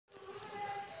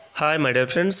Hi my dear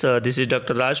friends, this is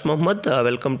Dr. Raj Mohammad.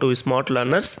 Welcome to Smart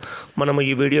Learners. మనము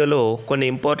ఈ వీడియోలో కొన్ని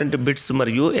important bits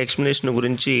మరియు ఎక్స్ప్లెనేషన్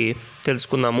గురించి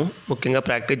తెలుసుకుందాము. ముఖ్యంగా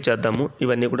ప్రాక్టీస్ చేద్దాము.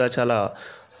 ఇవన్నీ కూడా చాలా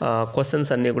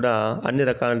క్వశ్చన్స్ అన్నీ కూడా అన్ని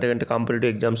రకాలైన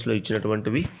కాంపిటేటివ్ ఎగ్జామ్స్లో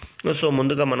ఇచ్చినటువంటివి. సో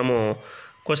ముందుగా మనము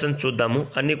క్వశ్చన్స్ చూద్దాము.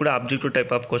 అన్నీ కూడా ఆబ్జెక్టివ్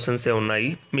టైప్ ఆఫ్ క్వశ్చన్సే ఉన్నాయి.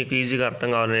 మీకు ఈజీగా అర్థం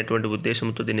కావాలనేటువంటి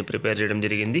ఉద్దేశంతో దీన్ని ప్రిపేర్ చేయడం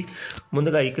జరిగింది.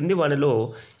 ముందుగా ఈ క్రింది వానిలో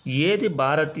ఏది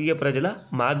భారతీయ ప్రజల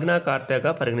మాగ్నా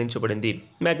కార్టాగా పరిగణించబడింది?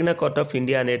 మాగ్నా కార్టా ఆఫ్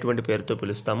ఇండియా అనేటువంటి పేరుతో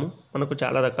పిలుస్తాము. మనకు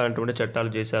చాలా రకాలైనటువంటి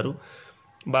చట్టాలు చేశారు.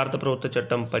 భారత ప్రభుత్వ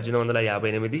చట్టం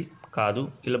 1858 కాదు,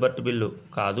 ఇల్బర్ట్ బిల్లు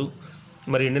కాదు,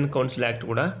 మరి ఇండియన్ కౌన్సిల్ యాక్ట్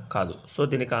కూడా కాదు. సో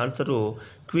దీనికి ఆన్సరు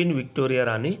క్వీన్ విక్టోరియా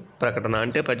రాణి ప్రకటన.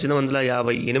 అంటే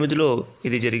 1858లో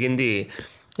ఇది జరిగింది.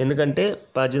 ఎందుకంటే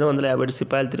 1857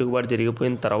 సిపాయిల తిరుగుబాటు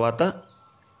జరిగిపోయిన తర్వాత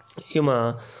ఈమె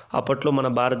అప్పట్లో మన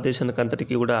భారతదేశానికి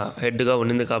అంతటికీ కూడా హెడ్గా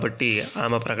ఉండింది కాబట్టి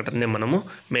ఆమె ప్రకటననే మనము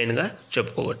మెయిన్గా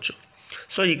చెప్పుకోవచ్చు.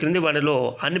 సో ఈ క్రింది వాటిలో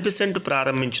అన్బిసెంట్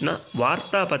ప్రారంభించిన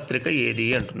వార్తాపత్రిక ఏది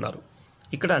అంటున్నారు.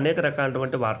 ఇక్కడ అనేక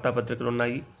రకాలైనటువంటి వార్తాపత్రికలు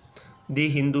ఉన్నాయి. ది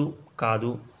హిందూ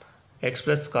కాదు,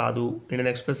 ఎక్స్ప్రెస్ కాదు, ఇండియన్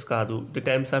ఎక్స్ప్రెస్ కాదు, ది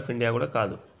టైమ్స్ ఆఫ్ ఇండియా కూడా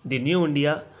కాదు. ది న్యూ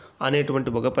ఇండియా అనేటువంటి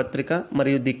ఒక పత్రిక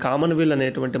మరియు ది కామన్వెల్త్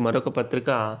అనేటువంటి మరొక పత్రిక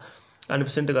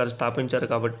అన్బిసెంట్ గారు స్థాపించారు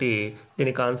కాబట్టి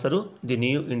దీనికి ఆన్సరు ది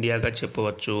న్యూ ఇండియాగా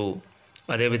చెప్పవచ్చు.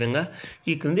 అదేవిధంగా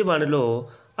ఈ క్రింది వానిలో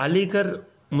అలీగర్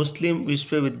ముస్లిం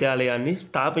విశ్వవిద్యాలయాన్ని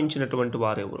స్థాపించినటువంటి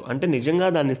వారు ఎవరు? అంటే నిజంగా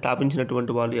దాన్ని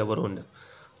స్థాపించినటువంటి వాళ్ళు ఎవరు ఉన్నారు?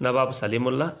 నవాబ్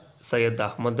సలీముల్లా, సయ్యద్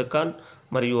అహ్మద్ ఖాన్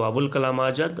మరియు అబుల్ కలాం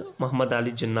ఆజాద్, మహమ్మద్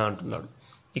అలీ జిన్నా అంటున్నాడు.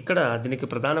 ఇక్కడ దీనికి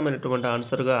ప్రధానమైనటువంటి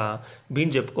ఆన్సర్గా బీన్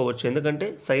చెప్పుకోవచ్చు. ఎందుకంటే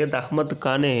సయ్యద్ అహ్మద్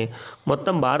ఖానే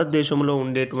మొత్తం భారతదేశంలో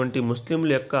ఉండేటువంటి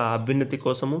ముస్లింల యొక్క అభ్యున్నతి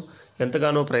కోసము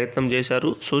ఎంతగానో ప్రయత్నం చేశారు.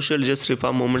 సోషల్ జస్టిస్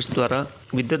రిఫార్మ్ మూమెంట్స్ ద్వారా,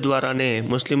 విద్య ద్వారానే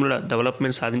ముస్లింల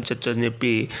డెవలప్మెంట్ సాధించవచ్చు అని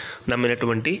చెప్పి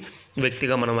నమ్మినటువంటి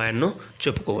వ్యక్తిగా మనం ఆయన్ను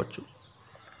చెప్పుకోవచ్చు.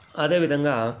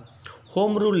 అదేవిధంగా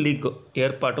హోమ్ రూల్ లీగ్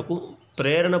ఏర్పాటుకు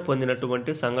ప్రేరణ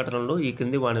పొందినటువంటి సంఘటనలో ఈ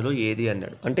క్రింది వానిలో ఏది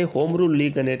అన్నాడు. అంటే హోమ్ రూల్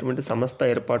లీగ్ అనేటువంటి సంస్థ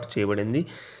ఏర్పాటు చేయబడింది.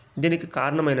 దీనికి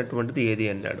కారణమైనటువంటిది ఏది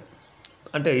అన్నాడు.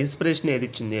 అంటే ఇన్స్పిరేషన్ ఏది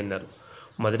ఇచ్చింది అన్నారు.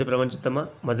 మొదటి ప్రపంచ యుద్ధమా,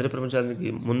 మొదటి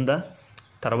ప్రపంచానికి ముందా,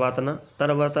 తర్వాత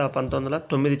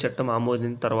 1909 చట్టం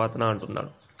ఆమోదించిన తర్వాతనా అంటున్నాడు.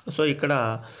 సో ఇక్కడ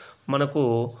మనకు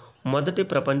మొదటి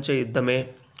ప్రపంచ యుద్ధమే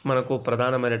మనకు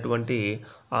ప్రధానమైనటువంటి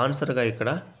ఆన్సర్గా ఇక్కడ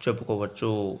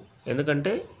చెప్పుకోవచ్చు.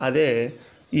 ఎందుకంటే అదే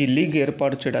ఈ లీగ్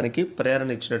ఏర్పాటు చేయడానికి ప్రేరణ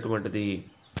ఇచ్చినటువంటిది.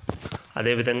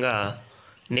 అదేవిధంగా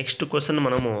నెక్స్ట్ క్వశ్చన్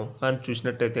మనము కానీ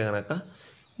చూసినట్టయితే కనుక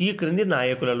ఈ క్రింది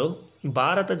నాయకులలో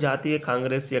భారత జాతీయ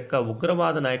కాంగ్రెస్ యొక్క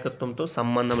ఉగ్రవాద నాయకత్వంతో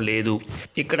సంబంధం లేదు.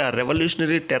 ఇక్కడ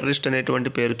రెవల్యూషనరీ టెర్రరిస్ట్ అనేటువంటి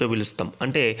పేరుతో పిలుస్తాం.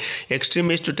 అంటే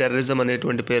ఎక్స్ట్రీమిస్ట్ టెర్రరిజం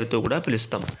అనేటువంటి పేరుతో కూడా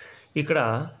పిలుస్తాం. ఇక్కడ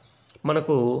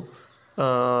మనకు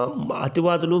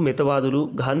అతివాదులు, మితవాదులు,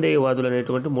 గాంధేయవాదులు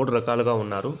అనేటువంటి 3 రకాలుగా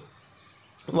ఉన్నారు.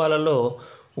 వాళ్ళలో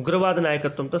ఉగ్రవాద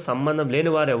నాయకత్వంతో సంబంధం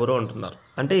లేని వారు ఎవరు అంటున్నారు.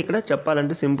 అంటే ఇక్కడ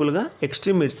చెప్పాలంటే సింపుల్గా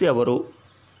ఎక్స్ట్రీమిస్ట్స్ ఎవరు,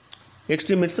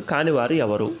 ఎక్స్ట్రీమిస్ట్స్ కాని వారు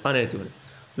ఎవరు అనేటువంటి.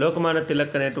 లోకమాన్య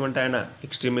తిలక్ అనేటువంటి ఆయన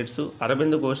ఎక్స్ట్రీమిస్ట్స్,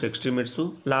 అరవింద్ ఘోష్ ఎక్స్ట్రీమిస్ట్స్,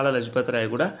 లాలా లజపత్ రాయ్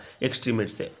కూడా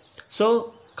ఎక్స్ట్రీమిస్ట్సే. సో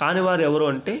కానివారు ఎవరు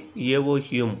అంటే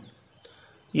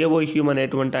ఏవో హ్యూమ్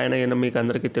అనేటువంటి ఆయన మీకు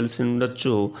అందరికీ తెలిసి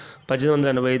ఉండొచ్చు.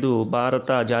 1885 భారత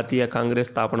జాతీయ కాంగ్రెస్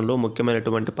స్థాపనలో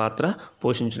ముఖ్యమైనటువంటి పాత్ర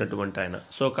పోషించినటువంటి ఆయన.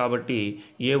 సో కాబట్టి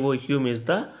ఏవో హ్యూమ్ ఈజ్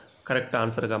ద కరెక్ట్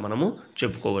ఆన్సర్గా మనము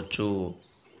చెప్పుకోవచ్చు.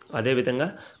 అదేవిధంగా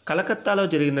కలకత్తాలో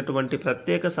జరిగినటువంటి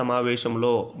ప్రత్యేక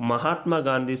సమావేశంలో మహాత్మా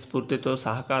గాంధీ స్ఫూర్తితో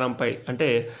సహకారంపై, అంటే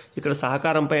ఇక్కడ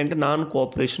సహకారంపై అంటే నాన్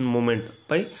కోఆపరేషన్ మూమెంట్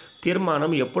పై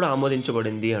తీర్మానం ఎప్పుడు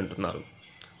ఆమోదించబడింది అంటున్నారు.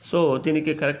 సో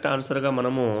దీనికి కరెక్ట్ ఆన్సర్గా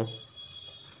మనము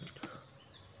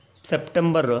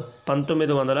సెప్టెంబర్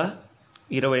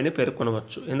 1920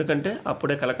 పేర్కొనవచ్చు. ఎందుకంటే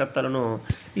అప్పుడే కలకత్తాలను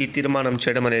ఈ తీర్మానం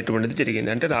చేయడం అనేటువంటిది జరిగింది.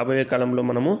 అంటే రాబోయే కాలంలో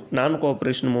మనము నాన్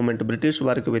కోఆపరేషన్ మూమెంట్, బ్రిటిష్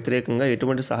వారికి వ్యతిరేకంగా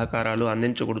ఎటువంటి సహకారాలు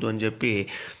అందించకూడదు అని చెప్పి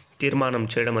తీర్మానం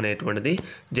చేయడం అనేటువంటిది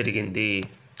జరిగింది.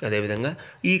 అదేవిధంగా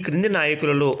ఈ క్రింది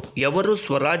నాయకులలో ఎవరు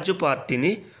స్వరాజ్య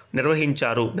పార్టీని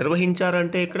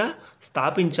నిర్వహించారంటే ఇక్కడ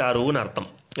స్థాపించారు అని అర్థం.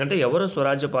 అంటే ఎవరు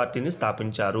స్వరాజ్య పార్టీని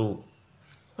స్థాపించారు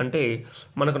అంటే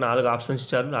మనకు 4 ఆప్షన్స్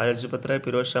ఇచ్చారు. లాలా లజపత్ రాయ్,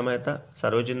 ఫిరోజ్ షా మెహతా,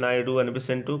 సరోజినీ నాయుడు,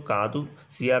 అన్బిసెంట్ కాదు,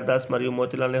 సిఆర్ దాస్ మరియు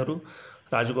మోతీలాల్ నెహ్రూ,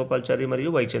 రాజగోపాల్చారి మరియు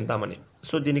వైచింతామణి.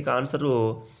 సో దీనికి ఆన్సరు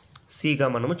సిగా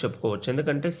మనము చెప్పుకోవచ్చు.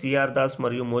 ఎందుకంటే సిఆర్ దాస్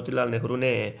మరియు మోతీలాల్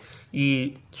నెహ్రూనే ఈ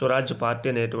స్వరాజ్య పార్టీ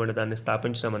అనేటువంటి దాన్ని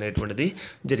స్థాపించడం అనేటువంటిది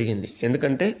జరిగింది.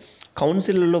 ఎందుకంటే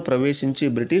కౌన్సిల్లో ప్రవేశించి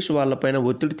బ్రిటిష్ వాళ్ళపైన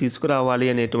ఒత్తిడి తీసుకురావాలి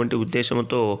అనేటువంటి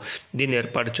ఉద్దేశంతో దీన్ని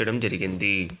ఏర్పాటు చేయడం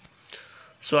జరిగింది.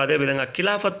 సో అదేవిధంగా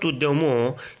ఖిలాఫత్ ఉద్యమం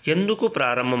ఎందుకు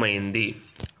ప్రారంభమైంది?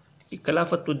 ఈ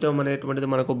ఖిలాఫత్ ఉద్యమం అనేటువంటిది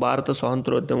మనకు భారత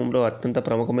స్వాతంత్రోద్యమంలో అత్యంత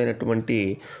ప్రముఖమైనటువంటి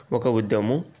ఒక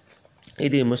ఉద్యమం.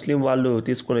 ఇది ముస్లిం వాళ్ళు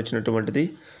తీసుకొని వచ్చినటువంటిది.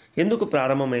 ఎందుకు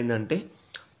ప్రారంభమైందంటే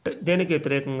దేనికి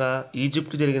వ్యతిరేకంగా?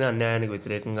 ఈజిప్ట్ జరిగిన అన్యాయానికి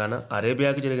వ్యతిరేకంగానా,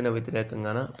 అరేబియాకి జరిగిన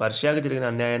వ్యతిరేకంగానా, పర్షియాకి జరిగిన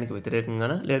అన్యాయానికి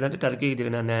వ్యతిరేకంగానా, లేదంటే టర్కీకి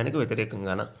జరిగిన అన్యాయానికి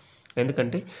వ్యతిరేకంగానా?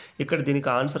 ఎందుకంటే ఇక్కడ దీనికి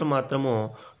ఆన్సర్ మాత్రము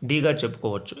డీగా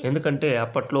చెప్పుకోవచ్చు. ఎందుకంటే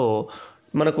అప్పట్లో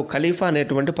మనకు ఖలీఫా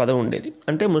అనేటువంటి పదవి ఉండేది.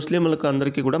 అంటే ముస్లింలకు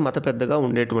అందరికీ కూడా మత పెద్దగా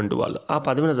ఉండేటువంటి వాళ్ళు. ఆ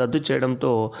పదవిని రద్దు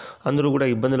చేయడంతో అందరూ కూడా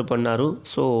ఇబ్బందులు పడినారు.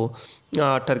 సో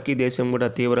టర్కీ దేశం కూడా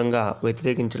తీవ్రంగా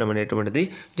వ్యతిరేకించడం అనేటువంటిది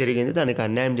జరిగింది. దానికి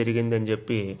అన్యాయం జరిగింది అని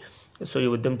చెప్పి సో ఈ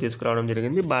ఉద్యమం తీసుకురావడం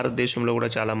జరిగింది. భారతదేశంలో కూడా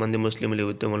చాలామంది ముస్లింలు ఈ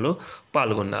ఉద్యమంలో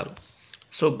పాల్గొన్నారు.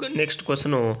 సో నెక్స్ట్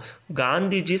క్వశ్చన్,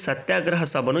 గాంధీజీ సత్యాగ్రహ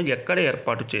సభను ఎక్కడ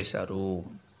ఏర్పాటు చేశారు?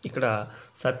 ఇక్కడ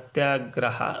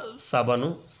సత్యాగ్రహ సభను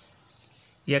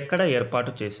ఎక్కడ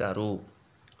ఏర్పాటు చేశారు?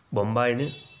 బొంబాయిని,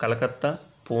 కలకత్తా,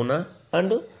 పూనా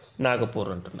అండ్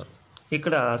నాగపూర్ అంటున్నారు.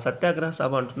 ఇక్కడ సత్యాగ్రహ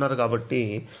సభ అంటున్నారు కాబట్టి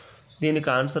దీనికి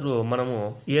ఆన్సర్ మనము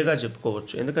ఏగా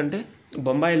చెప్పుకోవచ్చు. ఎందుకంటే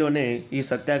బొంబాయిలోనే ఈ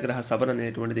సత్యాగ్రహ సభను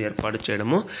అనేటువంటిది ఏర్పాటు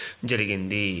చేయడము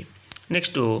జరిగింది.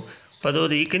 నెక్స్ట్ 10వ,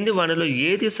 ఈ కింది వాటిలో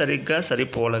ఏది సరిగ్గా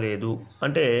సరిపోలలేదు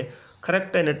అంటే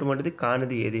కరెక్ట్ అయినటువంటిది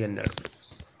కానిది ఏది అన్నాడు.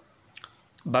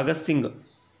 భగత్ సింగ్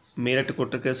మీరట్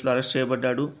కుట్ర కేసులో అరెస్ట్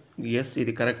చేయబడ్డాడు. ఎస్,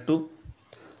 ఇది కరెక్టు.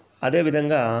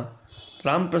 అదేవిధంగా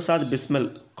రామ్ ప్రసాద్ బిస్మిల్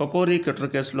కకోరీ కుట్ర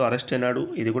కేసులో అరెస్ట్ అయినాడు.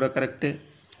 ఇది కూడా కరెక్టే.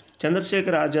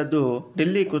 చంద్రశేఖర్ ఆజాద్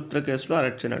ఢిల్లీ కుట్ర కేసులో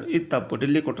అరెస్ట్ అయినాడు. ఇది తప్పు,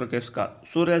 ఢిల్లీ కుట్ర కేసు కాదు.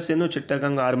 సూర్యాసేన్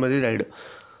చిట్టగంగ ఆర్మరీ రైడ్,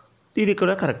 ఇది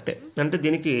కూడా కరెక్టే. అంటే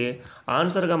దీనికి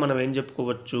ఆన్సర్గా మనం ఏం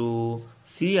చెప్పుకోవచ్చు?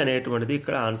 సి అనేటువంటిది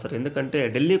ఇక్కడ ఆన్సర్. ఎందుకంటే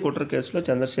ఢిల్లీ కుట్ర కేసులో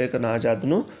చంద్రశేఖర్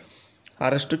ఆజాద్ను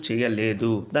అరెస్టు చేయలేదు,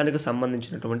 దానికి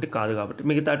సంబంధించినటువంటి కాదు కాబట్టి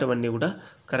మిగతాటివన్నీ కూడా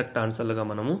కరెక్ట్ ఆన్సర్లుగా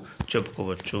మనము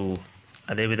చెప్పుకోవచ్చు.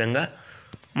 అదేవిధంగా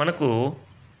మనకు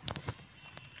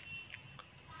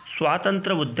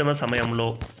స్వాతంత్ర ఉద్యమ సమయంలో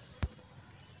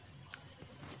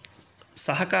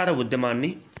సహకార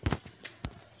ఉద్యమాన్ని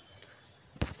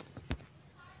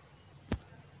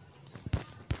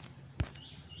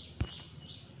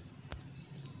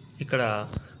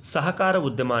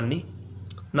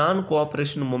నాన్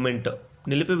కోఆపరేషన్ మూమెంట్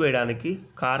నిలిపివేయడానికి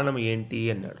కారణం ఏంటి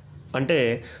అన్నాడు. అంటే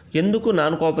ఎందుకు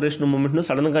నాన్ కోఆపరేషన్ మూమెంట్ను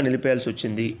సడన్గా నిలిపేయాల్సి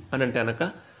వచ్చింది అని అంటే అనక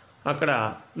అక్కడ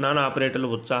నాన్ ఆపరేటర్లు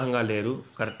ఉత్సాహంగా లేరు,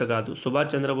 కరెక్ట్ కాదు.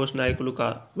 సుభాష్ చంద్రబోస్ నాయకులు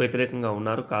వ్యతిరేకంగా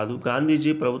ఉన్నారు, కాదు.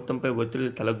 గాంధీజీ ప్రభుత్వంపై ఒత్తిడి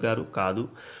తలగ్గారు, కాదు.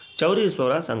 చౌరీ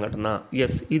చోరా సంఘటన,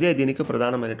 ఎస్, ఇదే దీనికి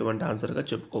ప్రధానమైనటువంటి ఆన్సర్గా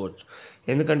చెప్పుకోవచ్చు.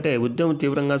 ఎందుకంటే ఉద్యమం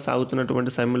తీవ్రంగా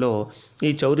సాగుతున్నటువంటి సమయంలో ఈ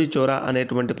చౌరీ చోరా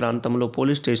అనేటువంటి ప్రాంతంలో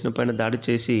పోలీస్ స్టేషన్ పైన దాడి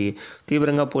చేసి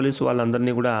తీవ్రంగా పోలీసు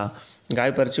వాళ్ళందరినీ కూడా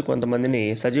గాయపరిచి కొంతమందిని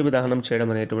సజీవ దహనం చేయడం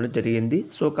అనేటువంటిది జరిగింది.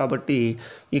 సో కాబట్టి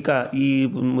ఇక ఈ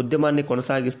ఉద్యమాన్ని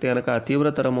కొనసాగిస్తే కనుక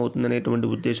తీవ్రతరం అవుతుందనేటువంటి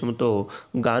ఉద్దేశంతో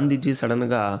గాంధీజీ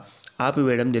సడన్గా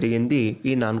ఆపివేయడం జరిగింది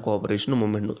ఈ నాన్ కోఆపరేషన్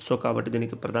మూమెంట్ను. సో కాబట్టి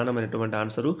దీనికి ప్రధానమైనటువంటి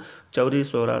ఆన్సరు చౌరీ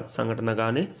చోరా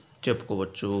సంఘటనగానే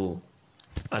చెప్పుకోవచ్చు.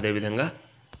 అదేవిధంగా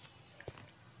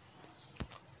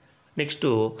నెక్స్ట్,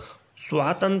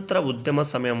 స్వాతంత్ర ఉద్యమ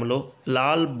సమయంలో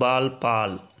లాల్ బాల్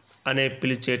పాల్ అనే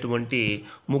పిలిచేటువంటి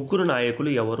ముగ్గురు నాయకులు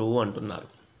ఎవరు అంటున్నారు.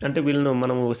 అంటే వీళ్ళను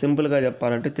మనము సింపుల్గా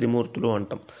చెప్పాలంటే త్రిమూర్తులు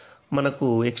అంటాం. మనకు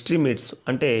ఎక్స్ట్రీమిస్ట్స్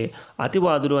అంటే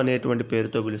అతివాదులు అనేటువంటి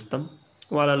పేరుతో పిలుస్తాం.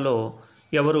 వాళ్ళల్లో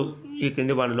ఎవరు ఈ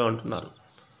క్రింది వాటిలో అంటున్నారు.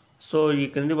 సో ఈ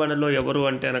క్రింది వాటిలో ఎవరు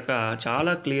అంటే కనుక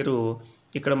చాలా క్లియరు.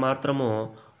 ఇక్కడ మాత్రము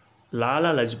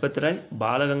లాలా లజపతి రాయ్,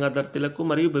 బాలగంగాధర్ తిలక్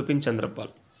మరియు బిపిన్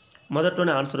చంద్రపాల్.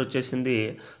 మొదట్లోనే ఆన్సర్ వచ్చేసింది.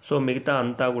 సో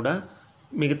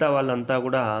మిగతా వాళ్ళంతా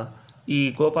కూడా ఈ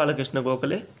గోపాలకృష్ణ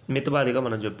గోఖలే మితవాదిగా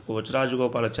మనం చెప్పుకోవచ్చు,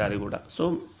 రాజగోపాలాచారి కూడా. సో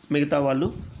మిగతా వాళ్ళు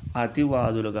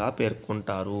అతివాదులుగా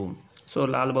పేర్కొంటారు. సో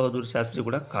లాల్ బహదూర్ శాస్త్రి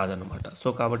కూడా కాదనమాట. సో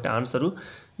కాబట్టి ఆన్సరు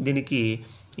దీనికి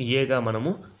ఏగా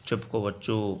మనము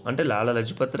చెప్పుకోవచ్చు. అంటే లాలా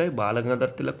లజపతి రాయ్,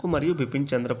 బాలగంగాధర్ తిలక్ మరియు బిపిన్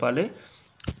చంద్రపాలే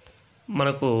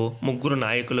మనకు ముగ్గురు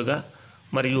నాయకులుగా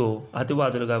మరియు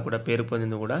అతివాదులుగా కూడా పేరు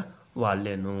పొందింది కూడా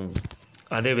వాళ్ళేను.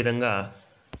 అదేవిధంగా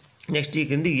నెక్స్ట్, ఈ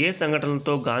కింది ఏ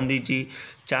సంఘటనలతో గాంధీజీ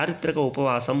చారిత్రక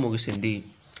ఉపవాసం ముగిసింది?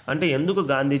 అంటే ఎందుకు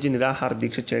గాంధీజీ నిరాహార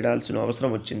దీక్ష చేయాల్సిన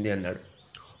అవసరం వచ్చింది అన్నాడు.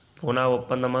 పూనా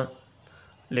ఒప్పందమా,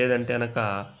 లేదంటే అనక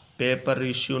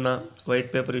వైట్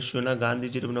పేపర్ ఇష్యూనా,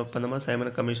 గాంధీజీ జరిపిన ఒప్పందమా,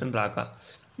 సైమన్ కమిషన్ రాక?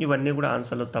 ఇవన్నీ కూడా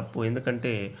ఆన్సర్లు తప్పు.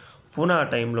 ఎందుకంటే పూనా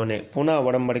టైంలోనే, పూనా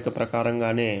ఒడంబడిక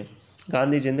ప్రకారంగానే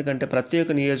గాంధీజీ, ఎందుకంటే ప్రత్యేక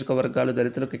నియోజకవర్గాలు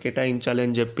దళితులకు కేటాయించాలి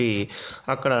అని చెప్పి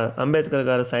అక్కడ అంబేద్కర్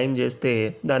గారు సైన్ చేస్తే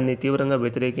దాన్ని తీవ్రంగా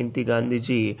వ్యతిరేకించి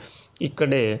గాంధీజీ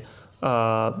ఇక్కడే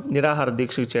నిరాహార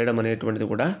దీక్ష చేయడం అనేటువంటిది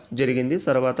కూడా జరిగింది.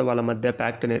 తర్వాత వాళ్ళ మధ్య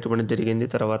ప్యాక్ట్ అనేటువంటిది జరిగింది,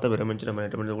 తర్వాత విరమించడం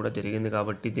అనేటువంటిది కూడా జరిగింది.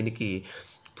 కాబట్టి దీనికి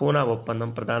పూనా ఒప్పందం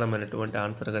ప్రధానమైనటువంటి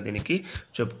ఆన్సర్గా దీనికి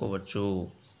చెప్పుకోవచ్చు.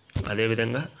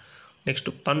 అదేవిధంగా నెక్స్ట్,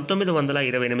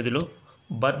 1928లో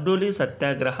బర్డోలీ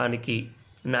సత్యాగ్రహానికి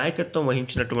నాయకత్వం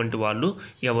వహించినటువంటి వాళ్ళు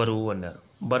ఎవరు అన్నారు.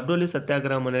 బర్డోలి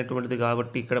సత్యాగ్రహం అనేటువంటిది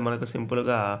కాబట్టి ఇక్కడ మనకు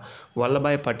సింపుల్గా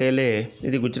వల్లభాయ్ పటేలే,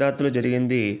 ఇది గుజరాత్లో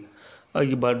జరిగింది.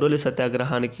 ఈ బర్డోలి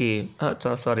సత్యాగ్రహానికి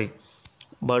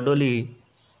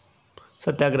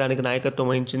నాయకత్వం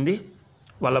వహించింది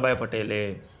వల్లభాయ్ పటేలే.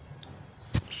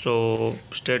 సో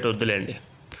స్టేట్ వద్దులేండి.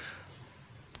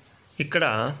 ఇక్కడ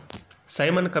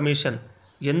సైమన్ కమిషన్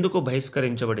ఎందుకు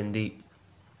బహిష్కరించబడింది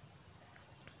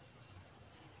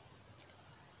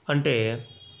అంటే,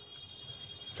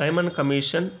 సైమన్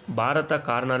కమిషన్ భారత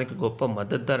కారణానికి గొప్ప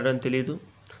మద్దతుదారుడని తెలియదు.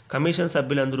 కమిషన్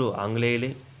సభ్యులందరూ ఆంగ్లేయులే.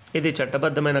 ఇది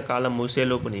చట్టబద్ధమైన కాలం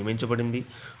ముగిసేలోపు నియమించబడింది,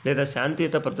 లేదా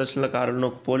శాంతియుత ప్రదర్శనల కారణంలో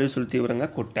పోలీసులు తీవ్రంగా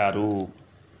కొట్టారు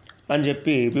అని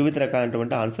చెప్పి వివిధ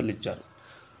రకాలైనటువంటి ఆన్సర్లు ఇచ్చారు.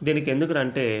 దీనికి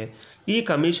ఎందుకంటే ఈ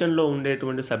కమిషన్లో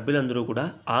ఉండేటువంటి సభ్యులందరూ కూడా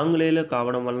ఆంగ్లేయులు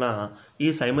కావడం వలన ఈ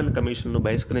సైమన్ కమిషన్ను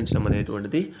బహిష్కరించడం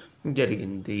అనేటువంటిది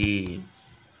జరిగింది.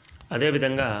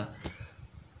 అదేవిధంగా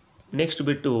నెక్స్ట్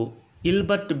బిట్టు,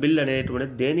 ఇల్బర్ట్ బిల్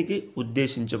అనేటువంటిది దేనికి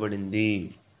ఉద్దేశించబడింది?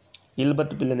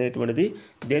 ఇల్బర్ట్ బిల్ అనేటువంటిది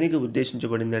దేనికి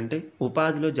ఉద్దేశించబడింది అంటే,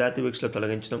 ఉపాధిలో జాతి వివక్షలు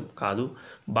తొలగించడం కాదు,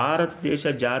 భారతదేశ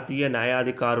జాతీయ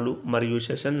న్యాయాధికారులు మరియు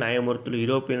సెషన్ న్యాయమూర్తులు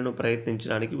యూరోపియన్లను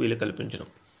ప్రయత్నించడానికి వీలు కల్పించడం.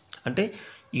 అంటే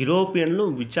యూరోపియన్లు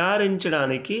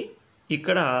విచారించడానికి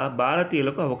ఇక్కడ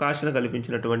భారతీయులకు అవకాశాలు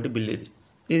కల్పించినటువంటి బిల్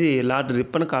ఇది లార్డ్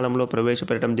రిప్పన్ కాలంలో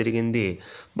ప్రవేశపెట్టడం జరిగింది.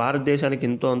 భారతదేశానికి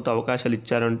ఎంతో అంత అవకాశాలు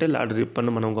ఇచ్చారంటే లార్డ్ రిప్పన్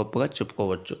మనం గొప్పగా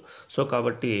చెప్పుకోవచ్చు. సో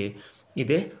కాబట్టి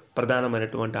ఇదే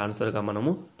ప్రధానమైనటువంటి ఆన్సర్గా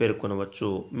మనము పేర్కొనవచ్చు.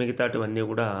 మిగతాటివన్నీ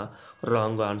కూడా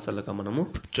రాంగ్ ఆన్సర్లుగా మనము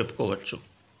చెప్పుకోవచ్చు.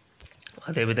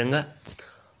 అదేవిధంగా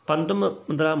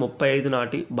 1935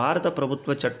 నాటి భారత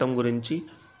ప్రభుత్వ చట్టం గురించి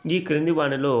ఈ క్రింది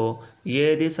వాణిలో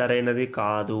ఏది సరైనది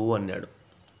కాదు అన్నాడు.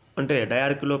 అంటే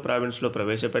డయార్కీలో ప్రావిన్స్లో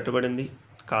ప్రవేశపెట్టబడింది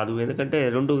కాదు, ఎందుకంటే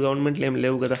 2 గవర్నమెంట్లు ఏమి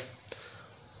లేవు కదా.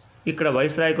 ఇక్కడ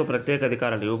వైస్రాయ్కు ప్రత్యేక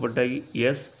అధికారాలు ఇవ్వబడ్డాయి.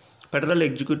 ఎస్. ఫెడరల్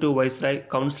ఎగ్జిక్యూటివ్ వైస్రాయ్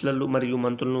కౌన్సిలర్లు మరియు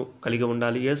మంత్రులను కలిగి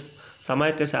ఉండాలి. ఎస్.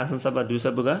 సమాఖ్య శాసనసభ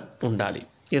ద్విసభ్యుగా ఉండాలి.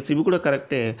 ఎస్, ఇవి కూడా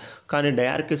కరెక్టే. కానీ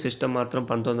డయార్కీ సిస్టమ్ మాత్రం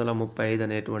 1935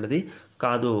 అనేటువంటిది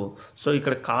కాదు. సో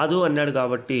ఇక్కడ కాదు అన్నాడు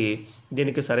కాబట్టి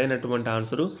దీనికి సరైనటువంటి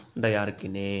ఆన్సరు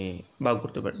డయార్కీనే. బాగా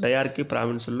గుర్తుపెట్టు, డయార్కీ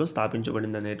ప్రావిన్సుల్లో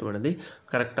స్థాపించబడింది అనేటువంటిది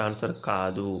కరెక్ట్ ఆన్సర్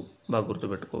కాదు. బాగా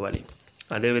గుర్తుపెట్టుకోవాలి.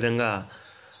 అదేవిధంగా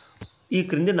ఈ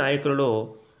క్రింది నాయకులలో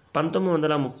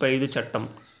 1935 చట్టం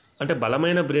అంటే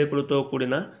బలమైన బ్రేకులతో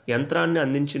కూడిన యంత్రాన్ని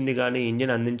అందించింది కానీ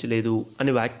ఇంజిన్ అందించలేదు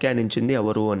అని వ్యాఖ్యానించింది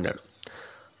ఎవరు అన్నాడు.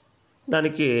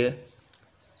 దానికి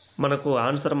మనకు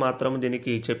ఆన్సర్ మాత్రం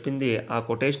దీనికి చెప్పింది, ఆ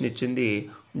కొటేషన్ ఇచ్చింది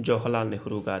జవహర్లాల్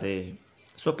నెహ్రూ గారే.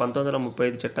 సో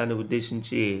 1935 చట్టాన్ని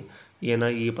ఉద్దేశించి ఈయన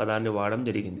ఈ పదాన్ని వాడడం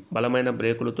జరిగింది. బలమైన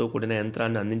బ్రేకులతో కూడిన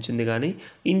యంత్రాన్ని అందించింది కానీ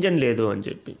ఇంజన్ లేదు అని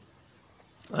చెప్పి,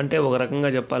 అంటే ఒక రకంగా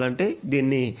చెప్పాలంటే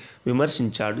దీన్ని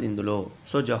విమర్శించాడు ఇందులో.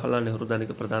 సో జవహర్లాల్ నెహ్రూ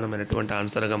దానికి ప్రధానమైనటువంటి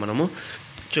ఆన్సర్గా మనము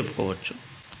చెప్పుకోవచ్చు.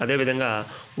 అదేవిధంగా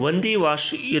వందీ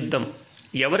వాష్ యుద్ధం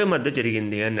ఎవరి మధ్య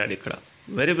జరిగింది అన్నాడు. ఇక్కడ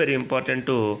వెరీ వెరీ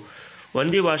ఇంపార్టెంట్.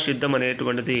 వందీ వాష్ యుద్ధం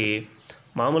అనేటువంటిది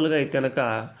మామూలుగా అయితే కనుక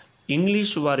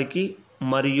ఇంగ్లీష్ వారికి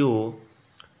మరియు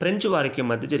ఫ్రెంచ్ వారికి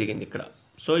మధ్య జరిగింది ఇక్కడ.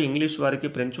 సో ఇంగ్లీష్ వారికి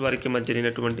ఫ్రెంచ్ వారికి మధ్య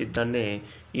జరిగినటువంటి యుద్ధాన్నే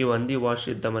ఈ వందీ వాష్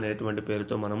యుద్ధం అనేటువంటి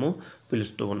పేరుతో మనము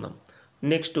పిలుస్తూ ఉన్నాం.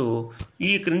 నెక్స్ట్,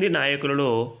 ఈ క్రింది నాయకులలో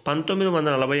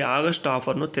 1940 ఆగస్టు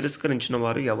ఆఫర్ను తిరస్కరించిన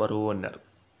వారు ఎవరు అన్నారు.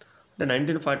 అంటే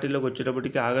 1940లోకి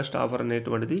వచ్చేటప్పటికి ఆగస్ట్ ఆఫర్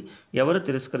అనేటువంటిది ఎవరు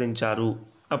తిరస్కరించారు,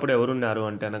 అప్పుడు ఎవరున్నారు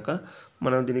అంటే కనుక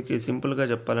మనం దీనికి సింపుల్గా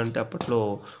చెప్పాలంటే అప్పట్లో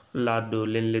లార్డ్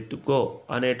లిన్లిత్గో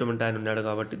అనేటువంటి ఆయన ఉన్నాడు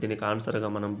కాబట్టి దీనికి ఆన్సర్గా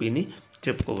మనం బీని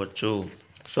చెప్పుకోవచ్చు.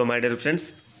 సో మై డియర్ ఫ్రెండ్స్,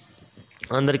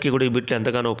 అందరికీ కూడా ఈ బిట్లు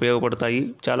ఎంతగానో ఉపయోగపడతాయి.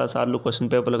 చాలాసార్లు క్వశ్చన్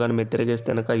పేపర్లు కానీ మీరు తిరిగేస్తే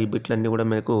కనుక ఈ బిట్లన్నీ కూడా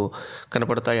మీకు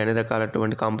కనపడతాయి అన్ని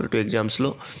రకాలటువంటి కాంపిటేటివ్ ఎగ్జామ్స్లో.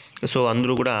 సో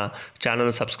అందరూ కూడా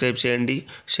ఛానల్ని సబ్స్క్రైబ్ చేయండి,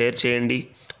 షేర్ చేయండి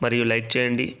మరియు లైక్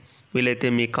చేయండి. వీలైతే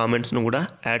మీ కామెంట్స్ను కూడా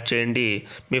యాడ్ చేయండి,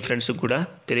 మీ ఫ్రెండ్స్కి కూడా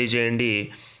తెలియజేయండి.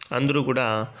 అందరూ కూడా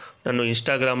నన్ను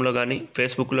ఇన్స్టాగ్రామ్లో కానీ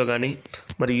ఫేస్బుక్లో కానీ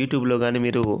మరి యూట్యూబ్లో కానీ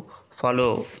మీరు ఫాలో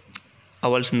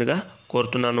అవ్వాల్సిందిగా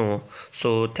కోరుతున్నాను.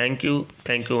 So thank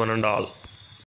you one and all.